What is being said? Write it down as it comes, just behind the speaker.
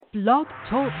Blog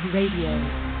Talk Radio.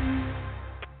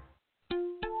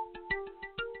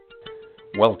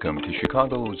 Welcome to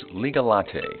Chicago's Legal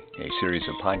Latte, a series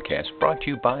of podcasts brought to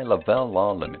you by Lavelle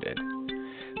Law Limited.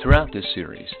 Throughout this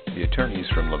series, the attorneys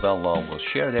from Lavelle Law will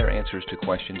share their answers to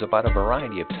questions about a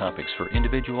variety of topics for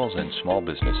individuals and small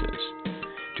businesses.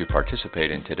 To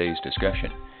participate in today's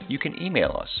discussion, you can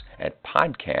email us at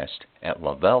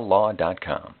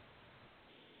podcast@lavellelaw.com.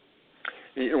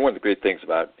 One of the great things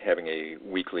about having a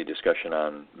weekly discussion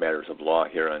on matters of law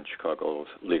here on Chicago's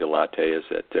Legal Latte is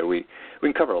that we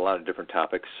can cover a lot of different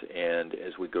topics, and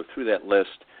as we go through that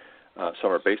list,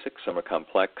 some are basic, some are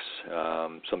complex,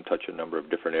 some touch a number of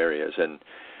different areas. And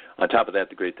on top of that,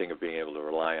 the great thing of being able to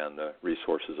rely on the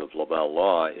resources of Lavelle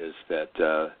Law is that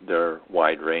their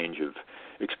wide range of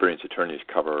experienced attorneys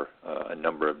cover a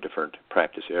number of different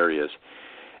practice areas.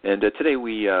 And today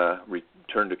we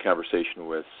return to conversation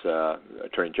with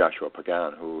attorney Joshua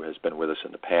Pagan, who has been with us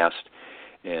in the past.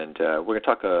 And we're going to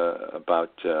talk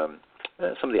about some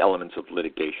of the elements of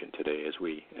litigation today as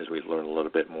we learn a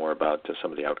little bit more about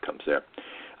some of the outcomes there.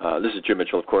 This is Jim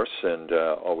Mitchell, of course, and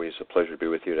always a pleasure to be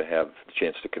with you to have the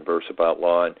chance to converse about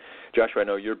law. And Joshua, I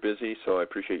know you're busy, so I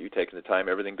appreciate you taking the time.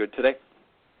 Everything good today?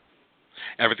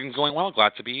 Everything's going well.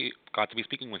 Glad to be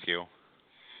speaking with you.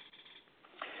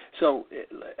 So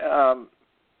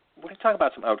we're going to talk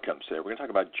about some outcomes there. We're going to talk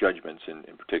about judgments in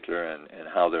particular and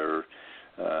how they're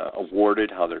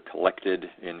awarded, how they're collected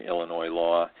in Illinois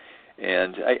law.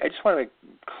 And I just want to make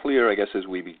clear, I guess, as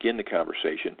we begin the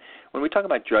conversation, when we talk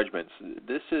about judgments,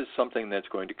 this is something that's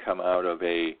going to come out of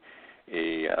a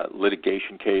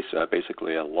litigation case,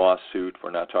 basically a lawsuit.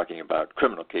 We're not talking about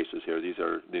criminal cases here. These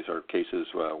are cases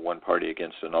one party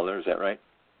against another. Is that right?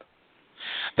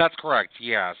 That's correct,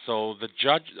 yeah. So the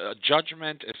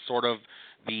judgment is sort of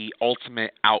the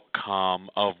ultimate outcome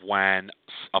of when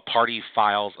a party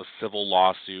files a civil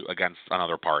lawsuit against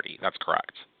another party. That's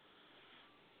correct.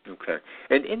 Okay.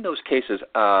 And in those cases,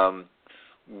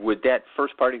 would that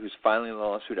first party who's filing the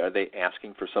lawsuit, are they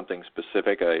asking for something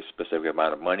specific, a specific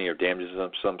amount of money or damages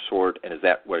of some sort, and is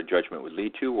that what a judgment would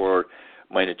lead to, or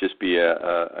might it just be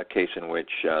a case in which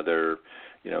they're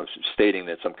stating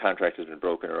that some contract has been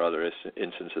broken or other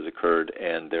instances occurred,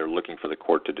 and they're looking for the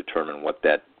court to determine what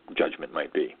that judgment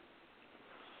might be?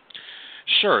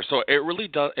 Sure. So it really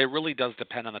does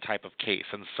depend on the type of case.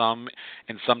 In some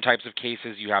types of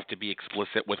cases, you have to be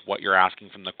explicit with what you're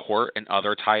asking from the court. In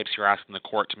other types, you're asking the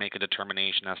court to make a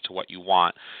determination as to what you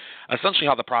want. Essentially,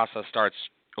 how the process starts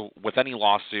with any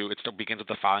lawsuit, it begins with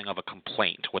the filing of a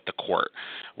complaint with the court,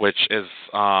 which is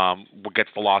what gets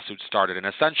the lawsuit started. And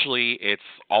essentially, it's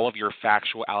all of your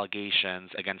factual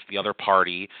allegations against the other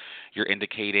party. You're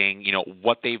indicating,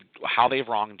 how they've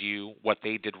wronged you, what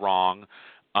they did wrong,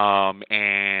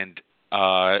 and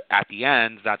at the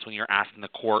end, that's when you're asking the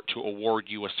court to award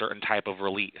you a certain type of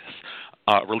relief.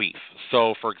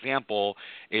 So, for example,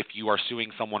 if you are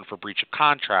suing someone for breach of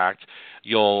contract,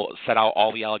 you'll set out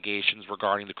all the allegations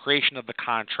regarding the creation of the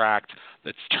contract,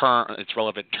 its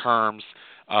relevant terms,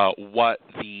 what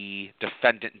the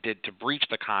defendant did to breach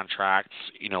the contract,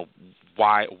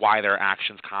 why their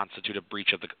actions constitute a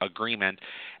breach of the agreement,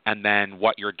 and then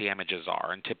what your damages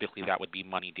are. And typically that would be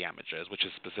money damages, which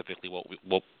is specifically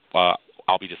what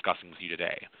I'll be discussing with you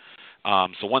today.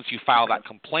 So once you file that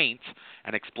complaint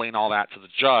and explain all that to the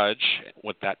judge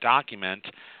with that document,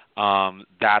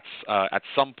 that's at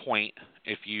some point,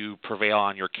 if you prevail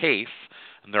on your case,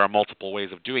 and there are multiple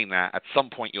ways of doing that, at some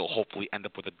point you'll hopefully end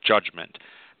up with a judgment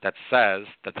that says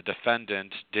that the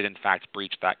defendant did in fact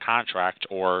breach that contract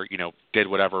or, did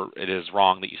whatever it is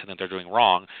wrong that you said that they're doing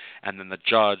wrong, and then the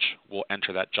judge will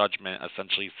enter that judgment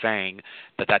essentially saying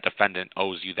that that defendant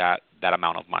owes you that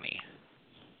amount of money.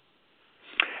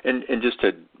 And just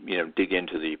to dig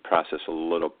into the process a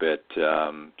little bit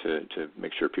to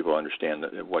make sure people understand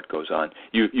what goes on.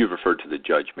 You've referred to the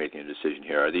judge making a decision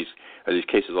here. Are these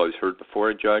cases always heard before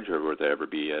a judge, or would there ever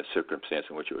be a circumstance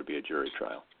in which it would be a jury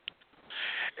trial?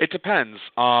 It depends.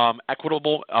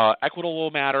 Equitable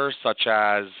matters such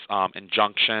as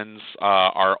injunctions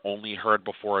are only heard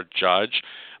before a judge.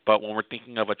 But when we're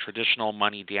thinking of a traditional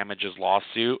money damages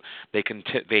lawsuit, they can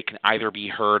either be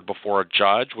heard before a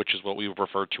judge, which is what we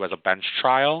refer to as a bench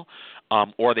trial,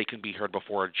 or they can be heard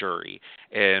before a jury.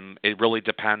 And it really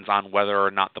depends on whether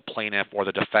or not the plaintiff or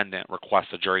the defendant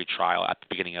requests a jury trial at the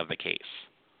beginning of the case.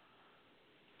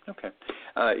 Okay.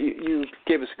 You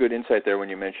gave us a good insight there when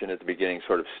you mentioned at the beginning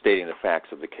sort of stating the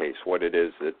facts of the case, what it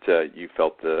is that you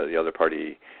felt the other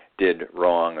party did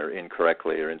wrong or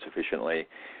incorrectly or insufficiently.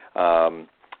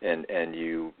 And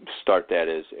you start that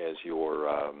as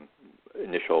your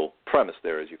initial premise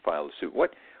there as you file the suit.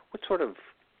 What sort of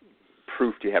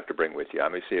proof do you have to bring with you?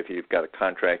 Obviously, if you've got a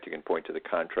contract, you can point to the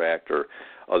contract or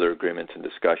other agreements and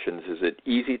discussions. Is it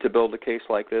easy to build a case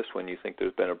like this when you think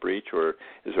there's been a breach, or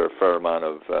is there a fair amount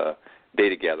of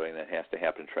data gathering that has to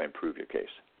happen to try and prove your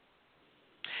case?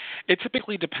 It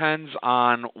typically depends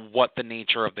on what the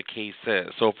nature of the case is.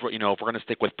 So, if we're going to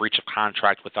stick with breach of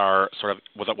contract with our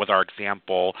with our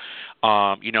example,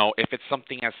 if it's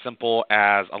something as simple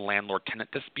as a landlord-tenant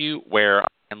dispute where a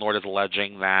landlord is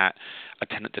alleging that a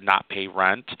tenant did not pay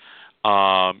rent,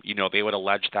 they would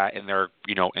allege that in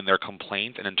their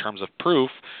complaint. And in terms of proof,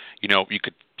 you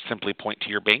could simply point to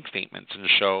your bank statements and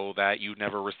show that you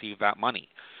never received that money.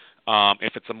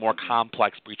 If it's a more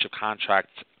complex breach of contract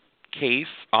case,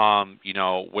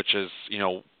 which is,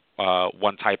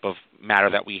 one type of matter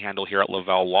that we handle here at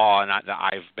Lavelle Law and that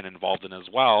I've been involved in as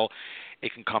well,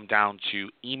 it can come down to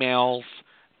emails,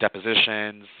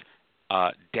 depositions,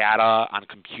 data on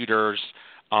computers.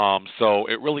 So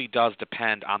it really does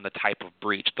depend on the type of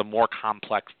breach. The more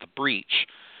complex the breach,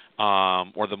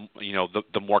 or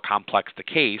the more complex the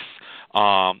case,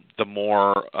 the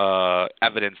more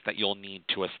evidence that you'll need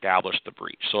to establish the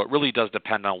breach. So it really does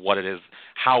depend on what it is,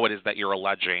 how it is that you're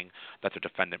alleging that the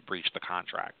defendant breached the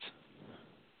contract.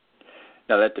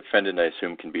 Now, that defendant, I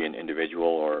assume, can be an individual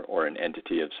or an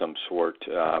entity of some sort.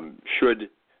 Should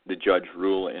the judge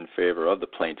rule in favor of the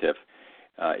plaintiff,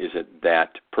 is it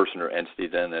that person or entity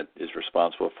then that is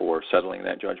responsible for settling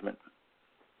that judgment?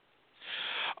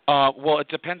 Well, it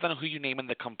depends on who you name in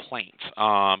the complaint.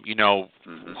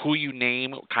 Who you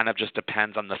name kind of just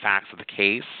depends on the facts of the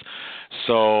case.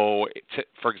 So,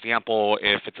 for example,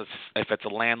 if it's a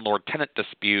landlord-tenant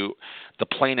dispute, the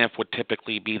plaintiff would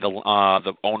typically be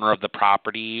the owner of the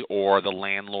property or the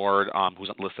landlord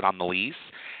who's listed on the lease,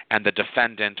 and the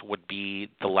defendant would be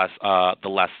the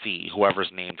lessee,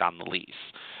 whoever's named on the lease.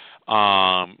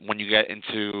 When you get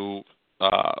into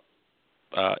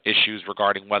issues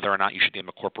regarding whether or not you should name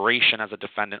a corporation as a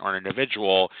defendant or an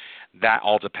individual, that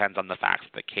all depends on the facts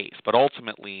of the case. But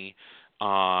ultimately,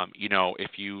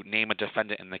 if you name a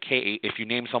defendant in the case, if you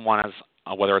name someone as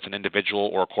whether it's an individual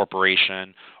or a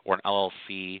corporation or an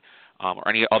LLC or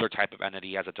any other type of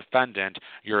entity as a defendant,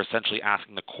 you're essentially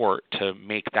asking the court to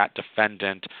make that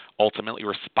defendant ultimately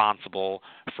responsible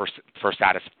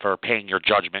for paying your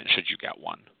judgment should you get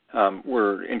one.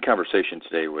 We're in conversation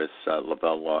today with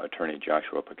Lavelle Law attorney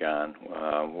Joshua Pagan.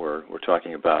 We're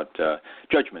talking about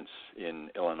judgments in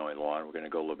Illinois law, and we're going to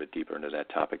go a little bit deeper into that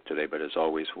topic today, but as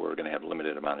always, we're going to have a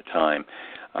limited amount of time.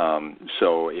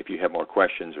 So if you have more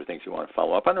questions or things you want to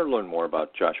follow up on or learn more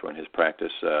about Joshua and his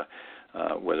practice,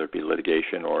 whether it be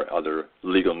litigation or other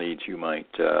legal needs you might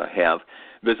have,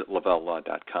 visit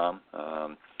lavellelaw.com.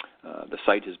 The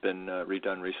site has been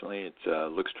redone recently.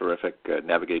 It looks terrific,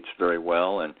 navigates very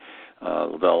well, and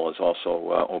Lavelle has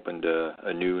also opened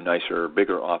a new, nicer,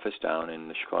 bigger office down in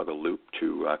the Chicago Loop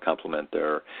to complement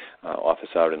their office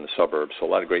out in the suburbs. So a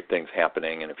lot of great things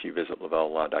happening, and if you visit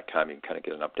lavellelaw.com, you can kind of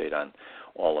get an update on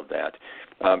all of that.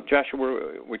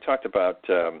 Joshua, we talked about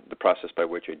the process by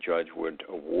which a judge would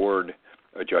award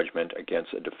a judgment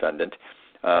against a defendant.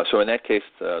 So in that case,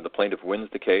 the plaintiff wins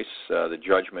the case. The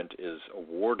judgment is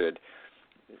awarded.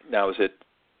 Now, is it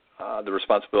the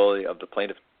responsibility of the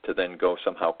plaintiff to then go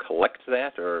somehow collect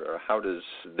that, or how do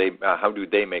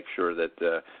they make sure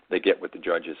that they get what the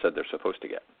judge has said they're supposed to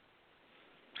get?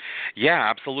 Yeah,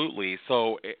 absolutely.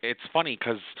 So it's funny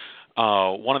because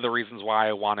one of the reasons why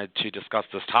I wanted to discuss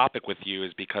this topic with you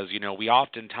is because we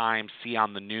oftentimes see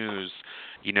on the news,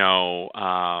 an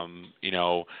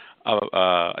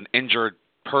injured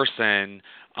person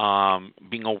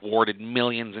being awarded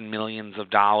millions and millions of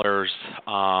dollars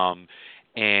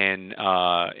in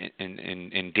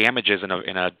damages in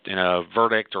a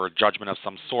verdict or a judgment of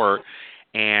some sort.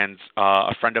 And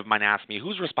a friend of mine asked me,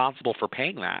 "Who's responsible for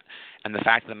paying that?" And the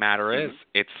fact of the matter is,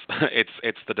 it's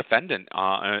the defendant.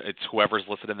 It's whoever's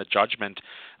listed in the judgment.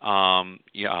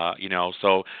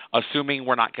 So assuming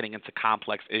we're not getting into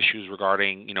complex issues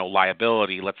regarding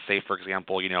liability. Let's say, for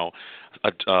example,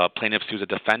 a plaintiff sues a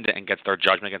defendant and gets their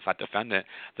judgment against that defendant.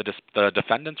 The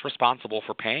defendant's responsible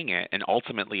for paying it, and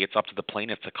ultimately it's up to the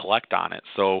plaintiff to collect on it.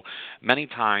 So many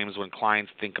times when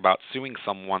clients think about suing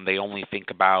someone, they only think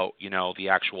about the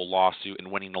actual lawsuit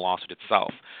and winning the lawsuit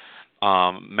itself.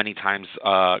 Many times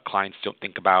clients don't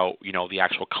think about the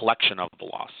actual collection of the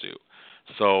lawsuit.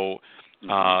 So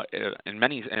in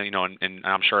many, and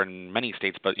I'm sure in many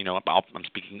states, but I'm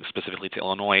speaking specifically to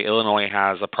Illinois. Illinois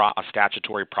has a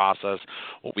statutory process,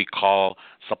 what we call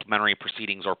supplementary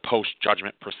proceedings or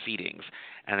post-judgment proceedings,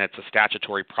 and it's a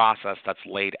statutory process that's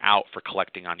laid out for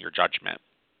collecting on your judgment.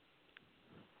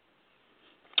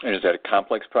 And is that a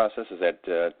complex process? Does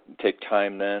that take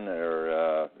time then,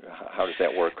 or how does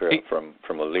that work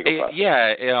from a legal process?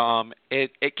 Yeah,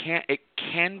 it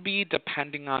can be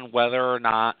depending on whether or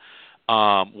not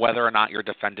your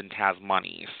defendant has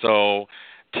money. So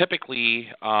typically,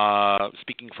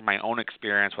 speaking from my own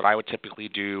experience, what I would typically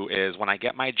do is when I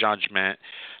get my judgment,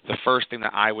 the first thing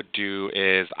that I would do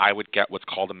is I would get what's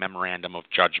called a memorandum of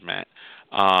judgment.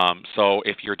 So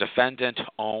if your defendant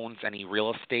owns any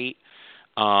real estate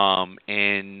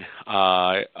in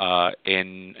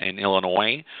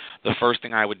Illinois, the first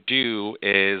thing I would do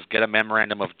is get a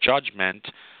memorandum of judgment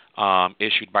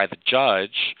issued by the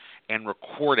judge and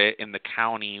record it in the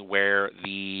county where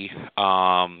the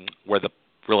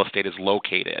real estate is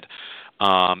located,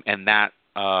 and that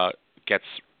gets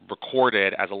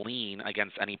recorded as a lien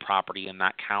against any property in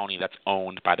that county that's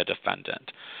owned by the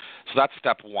defendant. So that's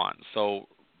step one. So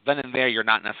then and there, you're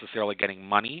not necessarily getting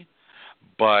money,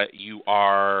 but you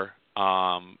are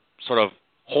sort of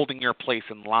holding your place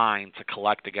in line to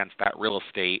collect against that real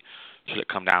estate should it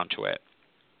come down to it.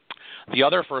 The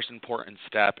other first important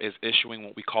step is issuing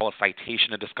what we call a citation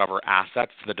to discover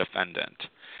assets to the defendant.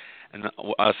 And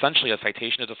essentially a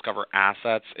citation to discover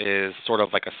assets is sort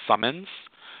of like a summons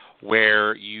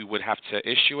where you would have to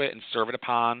issue it and serve it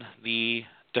upon the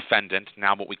defendant,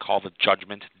 now what we call the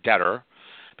judgment debtor,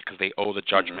 because they owe the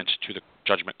judgment to the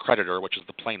judgment creditor, which is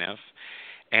the plaintiff.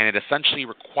 And it essentially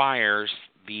requires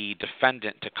the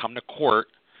defendant to come to court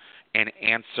and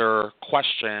answer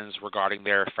questions regarding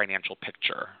their financial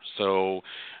picture. So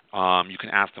you can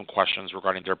ask them questions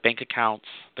regarding their bank accounts,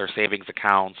 their savings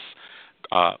accounts,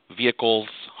 vehicles,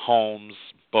 homes,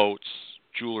 boats,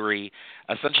 jewelry,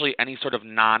 essentially any sort of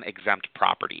non-exempt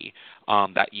property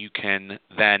that you can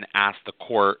then ask the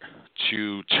court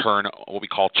to turn what we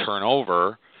call turn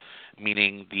over,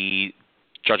 meaning the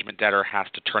judgment debtor has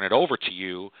to turn it over to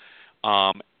you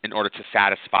in order to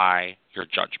satisfy your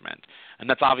judgment. And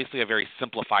that's obviously a very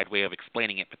simplified way of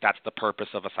explaining it, but that's the purpose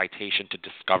of a citation to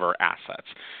discover assets.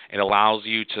 It allows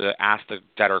you to ask the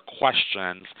debtor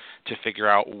questions to figure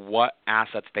out what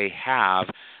assets they have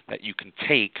that you can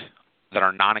take that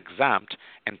are non-exempt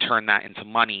and turn that into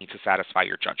money to satisfy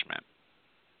your judgment.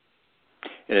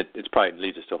 And it probably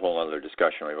leads us to a whole other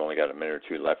discussion. We've only got a minute or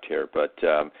two left here, but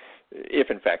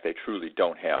if in fact they truly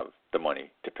don't have the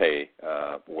money to pay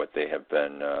what they have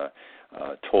been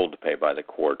told to pay by the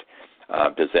court,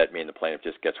 does that mean the plaintiff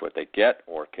just gets what they get,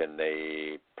 or can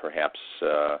they perhaps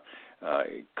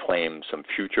claim some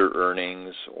future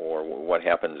earnings, or what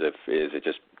happens is it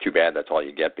just too bad that's all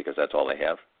you get because that's all they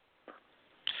have?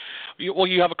 Well,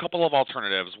 you have a couple of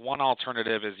alternatives. One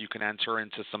alternative is you can enter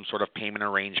into some sort of payment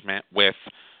arrangement with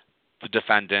the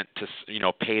defendant to,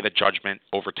 pay the judgment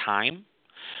over time.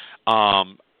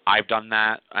 I've done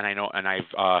that, and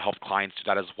I've helped clients do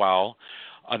that as well.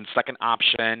 And second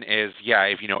option is,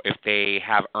 if they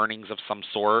have earnings of some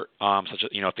sort, such as,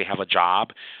 if they have a job,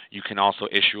 you can also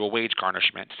issue a wage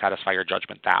garnishment to satisfy your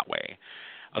judgment that way.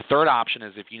 A third option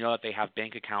is if you know that they have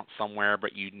bank accounts somewhere,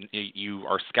 but you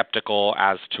are skeptical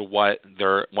as to what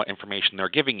information they're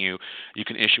giving you, you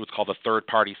can issue what's called a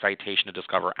third-party citation to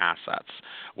discover assets,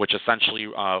 which essentially,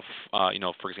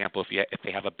 for example, if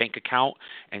they have a bank account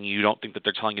and you don't think that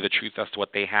they're telling you the truth as to what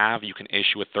they have, you can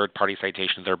issue a third-party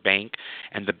citation to their bank,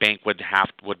 and the bank would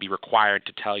be required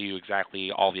to tell you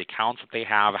exactly all the accounts that they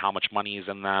have, how much money is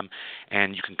in them,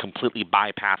 and you can completely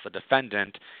bypass a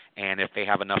defendant. And if they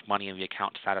have enough money in the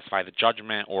account to satisfy the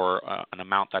judgment or an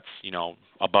amount that's,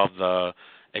 above the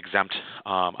exempt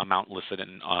amount listed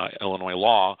in Illinois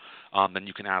law, then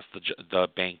you can ask the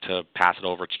bank to pass it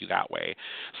over to you that way.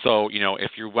 So,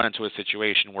 if you run into a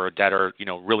situation where a debtor,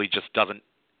 really just doesn't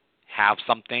have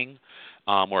something,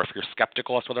 or if you're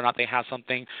skeptical as to whether or not they have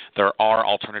something, there are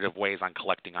alternative ways on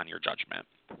collecting on your judgment.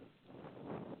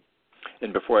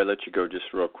 And before I let you go, just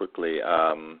real quickly,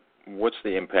 what's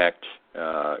the impact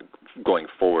going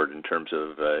forward in terms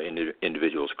of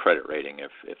individuals' credit rating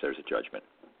if there's a judgment?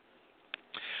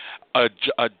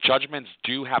 Judgments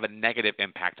do have a negative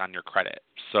impact on your credit.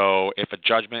 So if a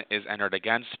judgment is entered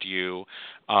against you,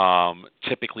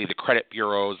 typically the credit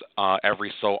bureaus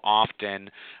every so often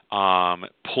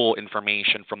pull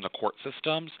information from the court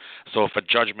systems. So if a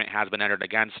judgment has been entered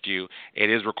against you, it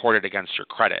is recorded against your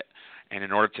credit. And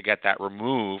in order to get that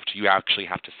removed, you actually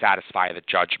have to satisfy the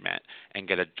judgment and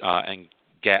get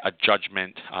a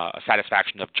judgment, a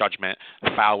satisfaction of judgment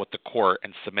filed with the court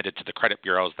and submitted to the credit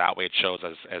bureaus. That way, it shows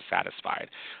as satisfied.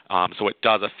 So it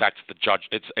does affect the judge.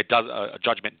 A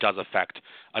judgment does affect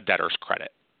a debtor's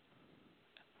credit.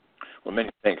 Well, many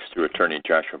thanks to Attorney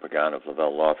Joshua Pagan of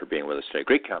Lavelle Law for being with us today.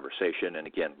 Great conversation. And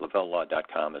again,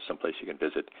 lavellelaw.com is someplace you can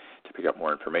visit to pick up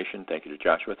more information. Thank you to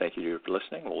Joshua. Thank you for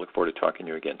listening. We'll look forward to talking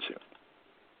to you again soon.